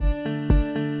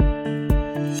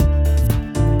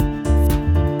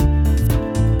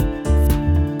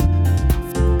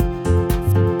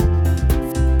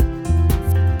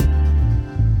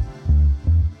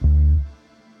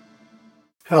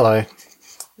Hello,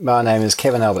 my name is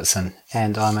Kevin Albertson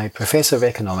and I'm a Professor of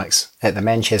Economics at the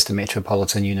Manchester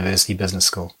Metropolitan University Business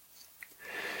School.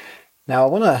 Now I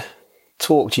want to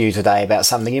talk to you today about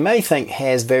something you may think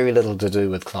has very little to do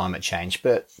with climate change,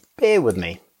 but bear with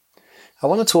me. I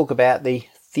want to talk about the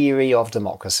theory of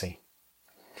democracy.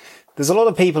 There's a lot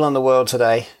of people in the world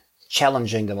today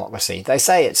challenging democracy. They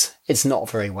say it's not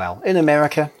very well. In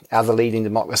America, other leading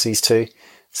democracies too,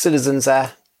 citizens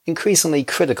are increasingly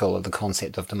critical of the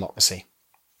concept of democracy.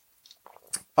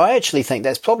 I actually think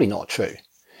that's probably not true.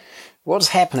 What's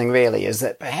happening really is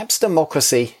that perhaps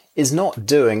democracy is not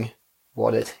doing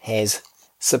what it has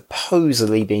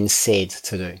supposedly been said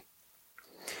to do.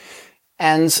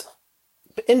 And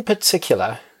in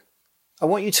particular, I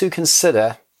want you to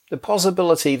consider the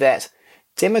possibility that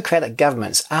democratic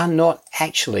governments are not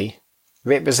actually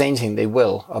representing the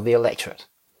will of the electorate.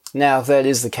 Now, if that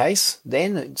is the case,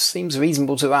 then it seems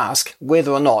reasonable to ask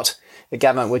whether or not a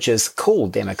government which is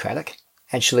called democratic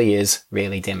actually is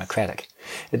really democratic.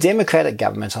 A democratic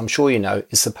government, I'm sure you know,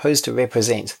 is supposed to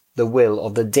represent the will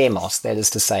of the demos, that is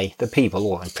to say, the people,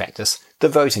 or in practice, the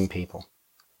voting people.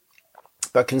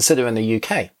 But consider in the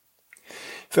UK.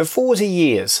 For 40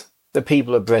 years, the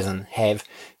people of Britain have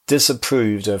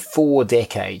disapproved of 4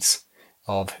 decades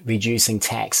of reducing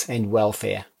tax and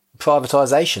welfare.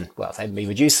 Privatisation, well, they've been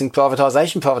reducing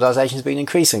privatisation's been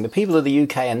increasing. The people of the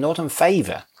UK are not in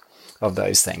favour of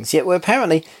those things, yet we're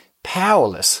apparently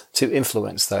powerless to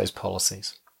influence those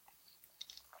policies.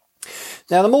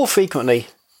 Now, the more frequently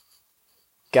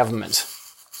government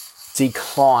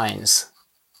declines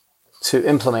to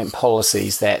implement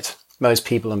policies that most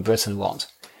people in Britain want,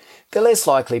 the less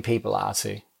likely people are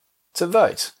to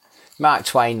vote. Mark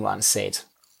Twain once said,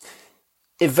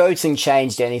 if voting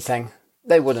changed anything,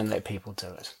 they wouldn't let people do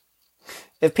it.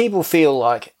 If people feel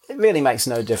like it really makes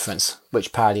no difference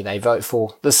which party they vote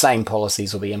for, the same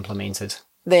policies will be implemented,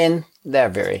 then they're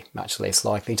very much less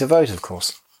likely to vote, of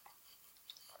course.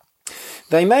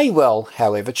 They may well,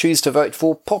 however, choose to vote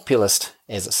for populist,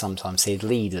 as it's sometimes said,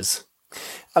 leaders.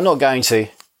 I'm not going to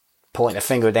point a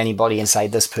finger at anybody and say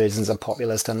this person's a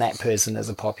populist and that person is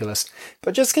a populist,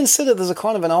 but just consider there's a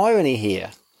kind of an irony here.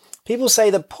 People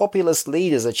say that populist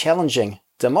leaders are challenging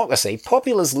democracy.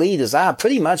 Populist leaders are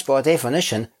pretty much by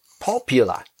definition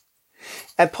popular.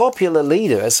 A popular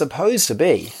leader is supposed to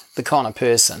be the kind of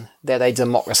person that a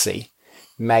democracy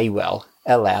may well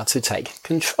allow to take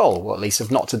control, or at least if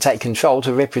not to take control,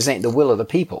 to represent the will of the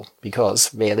people,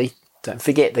 because really, don't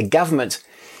forget, the government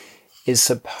is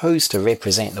supposed to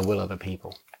represent the will of the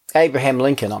people. Abraham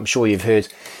Lincoln, I'm sure you've heard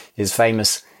his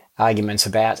famous arguments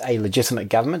about a legitimate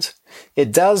government.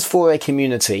 It does for a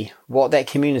community what that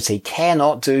community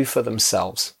cannot do for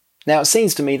themselves. Now, it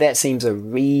seems to me that seems a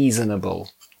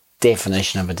reasonable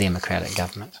definition of a democratic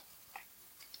government.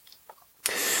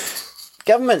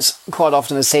 Governments quite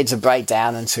often are said to break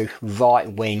down into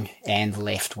right wing and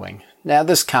left wing. Now,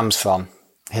 this comes from,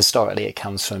 historically, it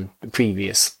comes from the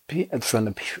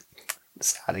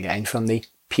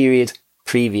period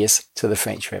previous to the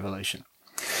French Revolution.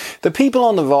 The people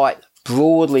on the right,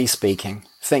 broadly speaking,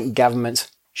 think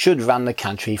government should run the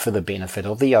country for the benefit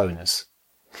of the owners.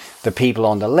 The people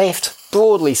on the left,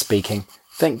 broadly speaking,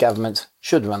 think government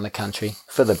should run the country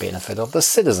for the benefit of the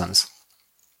citizens.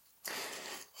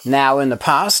 Now, in the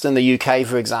past, in the UK,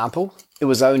 for example, it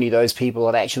was only those people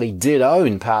that actually did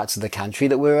own parts of the country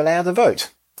that were allowed to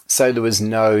vote. So there was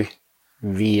no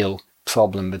real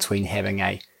problem between having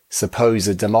a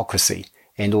supposed democracy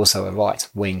and also a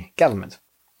right-wing government.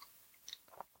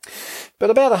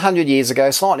 But about 100 years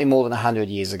ago, slightly more than 100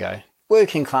 years ago,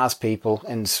 working class people,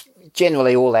 and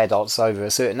generally all adults over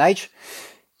a certain age,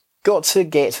 got to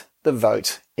get the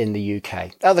vote in the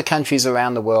UK. Other countries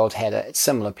around the world had it at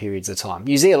similar periods of time.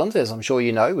 New Zealand, as I'm sure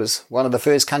you know, was one of the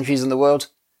first countries in the world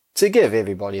to give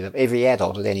every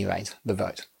adult at any rate, the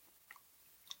vote.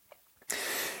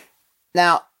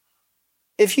 Now,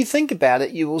 if you think about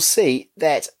it, you will see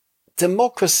that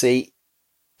democracy,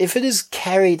 if it is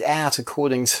carried out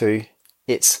according to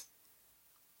its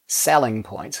selling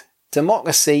point,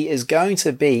 democracy is going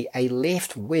to be a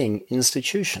left-wing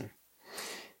institution.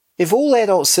 If all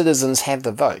adult citizens have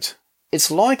the vote,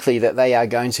 it's likely that they are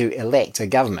going to elect a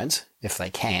government, if they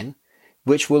can,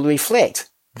 which will reflect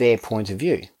their point of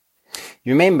view.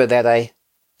 You remember that a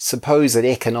supposed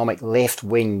economic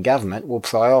left-wing government will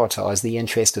prioritise the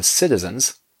interest of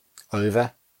citizens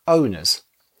over owners.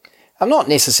 I'm not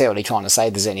necessarily trying to say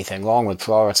there's anything wrong with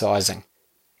prioritising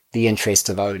the interest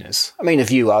of owners. I mean,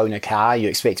 if you own a car, you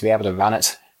expect to be able to run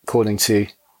it according to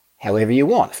however you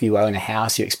want. If you own a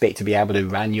house, you expect to be able to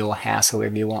run your house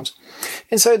however you want.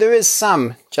 And so there is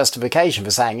some justification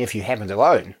for saying if you happen to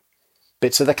own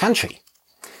bits of the country,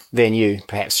 then you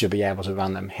perhaps should be able to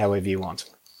run them however you want.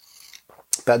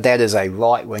 But that is a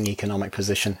right-wing economic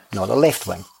position, not a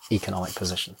left-wing economic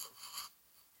position.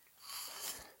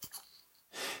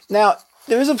 Now,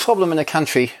 there is a problem in a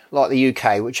country like the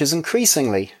UK, which is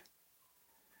increasingly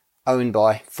owned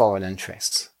by foreign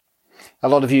interests. A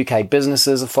lot of UK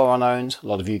businesses are foreign owned, a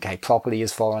lot of UK property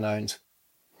is foreign owned.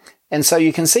 And so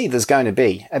you can see there's going to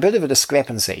be a bit of a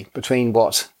discrepancy between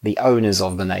what the owners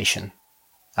of the nation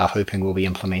are hoping will be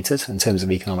implemented in terms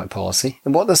of economic policy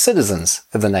and what the citizens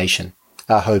of the nation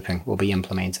are hoping will be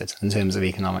implemented in terms of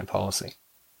economic policy.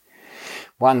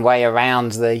 One way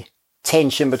around the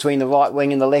tension between the right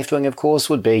wing and the left wing, of course,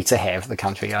 would be to have the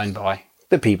country owned by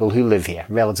the people who live here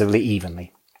relatively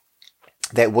evenly.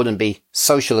 That wouldn't be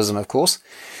socialism, of course.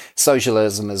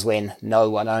 Socialism is when no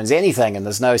one owns anything and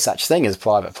there's no such thing as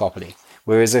private property.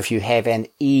 Whereas if you have an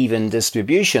even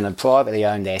distribution of privately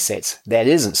owned assets, that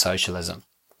isn't socialism.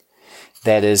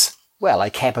 That is, well, a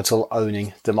capital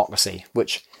owning democracy,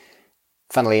 which,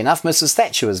 funnily enough, Mrs.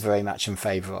 Thatcher was very much in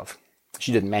favour of.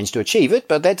 She didn't manage to achieve it,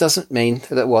 but that doesn't mean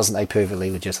that it wasn't a perfectly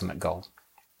legitimate goal.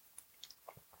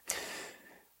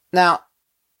 Now,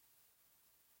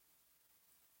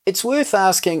 it's worth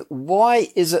asking, why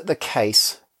is it the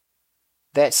case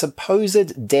that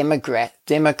supposed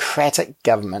democratic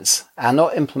governments are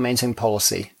not implementing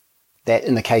policy that,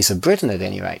 in the case of Britain at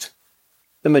any rate,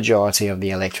 the majority of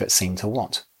the electorate seem to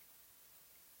want?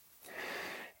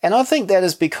 And I think that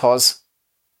is because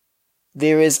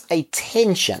there is a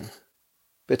tension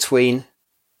between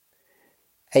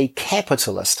a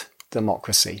capitalist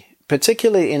democracy,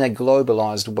 particularly in a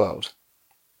globalized world,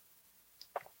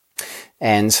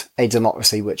 and a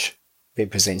democracy which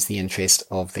represents the interest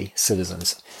of the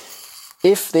citizens,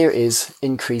 if there is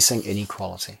increasing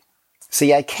inequality.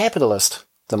 See, a capitalist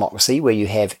democracy where you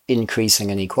have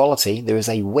increasing inequality, there is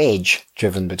a wedge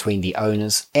driven between the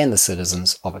owners and the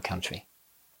citizens of a country.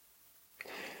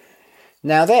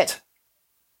 Now that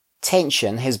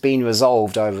tension has been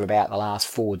resolved over about the last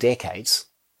 4 decades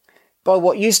by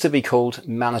what used to be called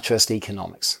monetarist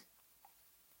economics.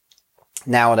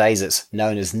 Nowadays it's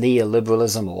known as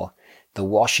neoliberalism or the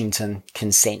Washington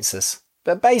Consensus.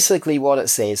 But basically what it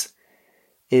says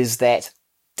is that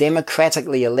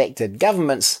democratically elected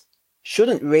governments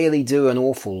shouldn't really do an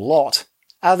awful lot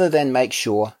other than make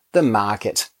sure the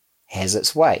market has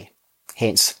its way.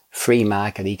 Hence, free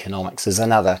market economics is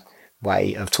another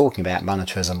way of talking about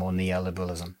monetarism or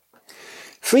neoliberalism.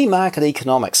 Free market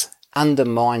economics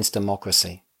undermines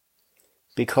democracy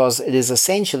because it is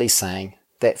essentially saying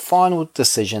that final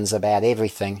decisions about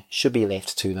everything should be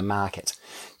left to the market.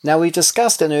 Now, we've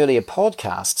discussed in earlier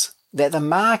podcasts that the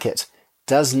market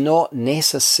does not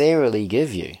necessarily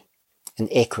give you an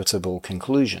equitable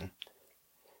conclusion.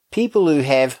 People who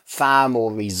have far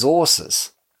more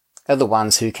resources are the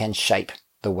ones who can shape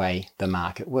the way the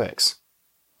market works.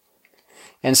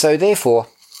 And so therefore,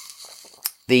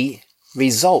 the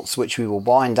results which we will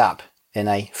wind up in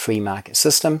a free market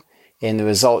system and the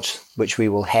results which we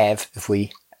will have if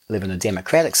we live in a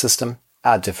democratic system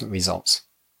are different results.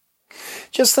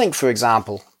 Just think, for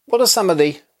example, what are some of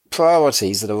the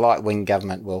priorities that a right-wing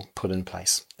government will put in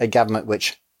place? A government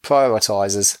which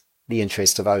prioritises the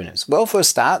interest of owners. Well, for a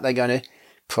start, they're going to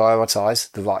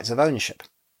prioritise the rights of ownership.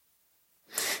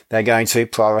 They're going to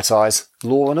prioritise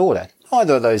law and order.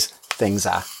 Neither of those things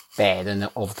are bad in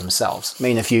and of themselves. I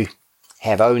mean, if you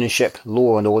have ownership,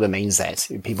 law and order means that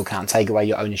people can't take away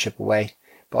your ownership away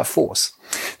by force.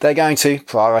 They're going to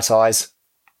prioritise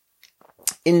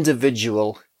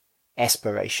individual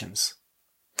aspirations.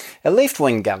 A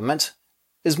left-wing government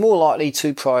is more likely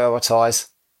to prioritise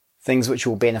things which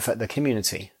will benefit the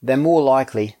community. They're more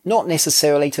likely not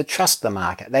necessarily to trust the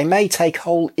market. They may take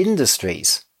whole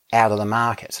industries out of the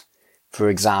market. For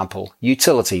example,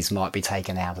 utilities might be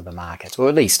taken out of the market, or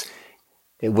at least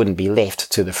it wouldn't be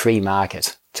left to the free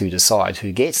market to decide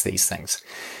who gets these things.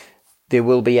 There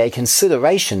will be a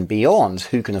consideration beyond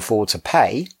who can afford to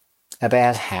pay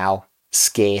about how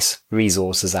scarce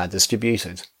resources are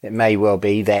distributed. It may well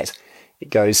be that it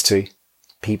goes to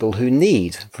people who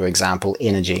need, for example,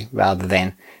 energy, rather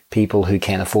than people who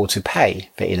can afford to pay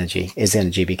for energy as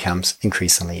energy becomes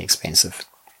increasingly expensive.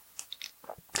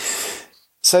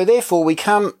 So therefore we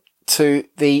come to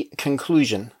the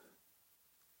conclusion,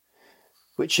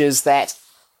 which is that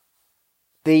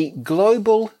the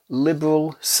global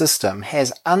liberal system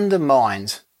has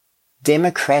undermined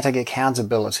democratic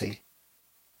accountability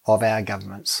of our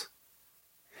governments.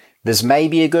 This may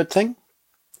be a good thing.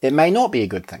 It may not be a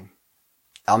good thing.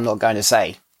 I'm not going to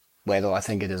say whether I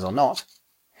think it is or not.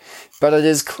 But it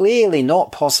is clearly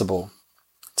not possible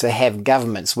to have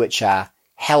governments which are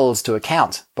held to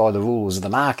account by the rules of the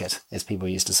market, as people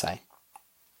used to say,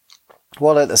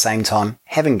 while at the same time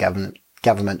having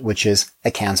government which is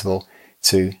accountable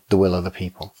to the will of the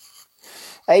people.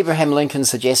 Abraham Lincoln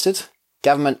suggested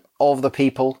government of the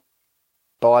people,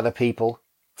 by the people,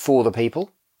 for the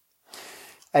people.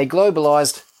 A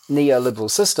globalised neoliberal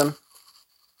system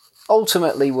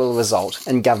ultimately will result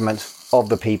in government of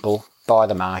the people, by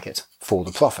the market, for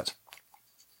the profit.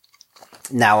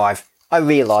 Now I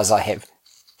realise I have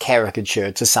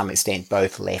caricatured to some extent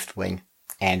both left-wing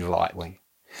and right-wing.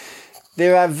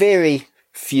 There are very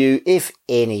few, if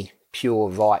any, pure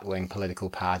right-wing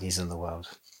political parties in the world.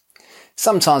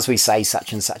 Sometimes we say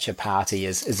such and such a party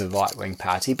is a right-wing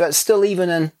party, but still, even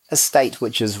in a state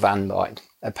which is run by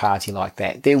a party like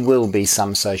that, there will be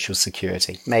some social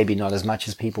security. Maybe not as much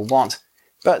as people want,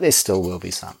 but there still will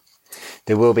be some.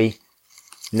 There will be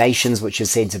nations which are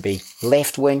said to be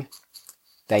left-wing.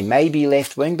 They may be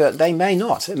left-wing, but they may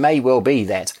not. It may well be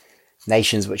that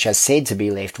nations which are said to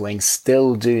be left-wing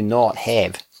still do not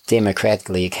have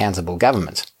democratically accountable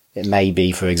government. It may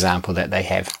be, for example, that they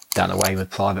have done away with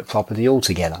private property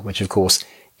altogether, which of course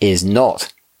is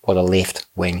not what a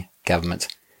left-wing government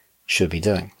should be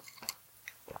doing.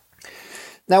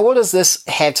 Now, what does this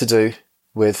have to do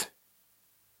with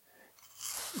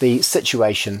the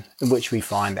situation in which we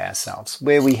find ourselves,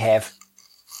 where we have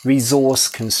resource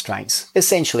constraints,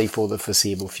 essentially for the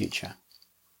foreseeable future?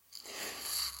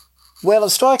 Well,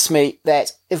 it strikes me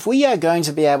that if we are going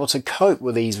to be able to cope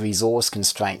with these resource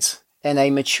constraints in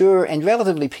a mature and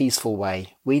relatively peaceful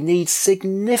way, we need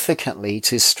significantly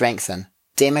to strengthen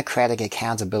democratic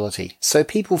accountability so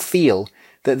people feel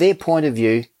that their point of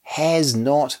view has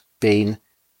not been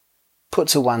put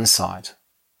to one side.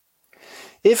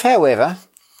 If, however,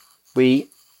 we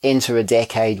enter a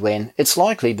decade when it's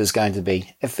likely there's going to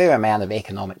be a fair amount of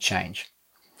economic change,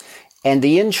 and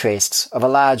the interests of a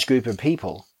large group of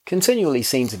people continually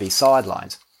seem to be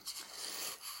sidelined,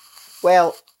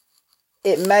 well,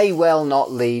 it may well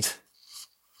not lead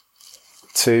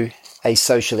to a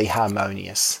socially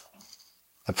harmonious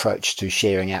approach to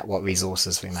sharing out what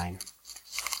resources remain.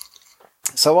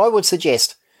 So I would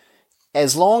suggest,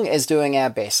 as long as doing our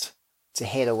best to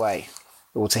head away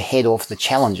or to head off the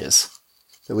challenges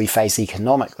that we face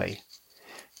economically,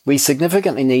 we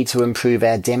significantly need to improve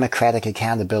our democratic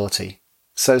accountability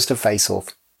so as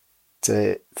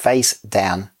to face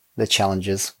down the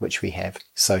challenges which we have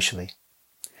socially.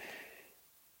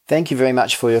 Thank you very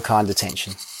much for your kind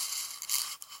attention.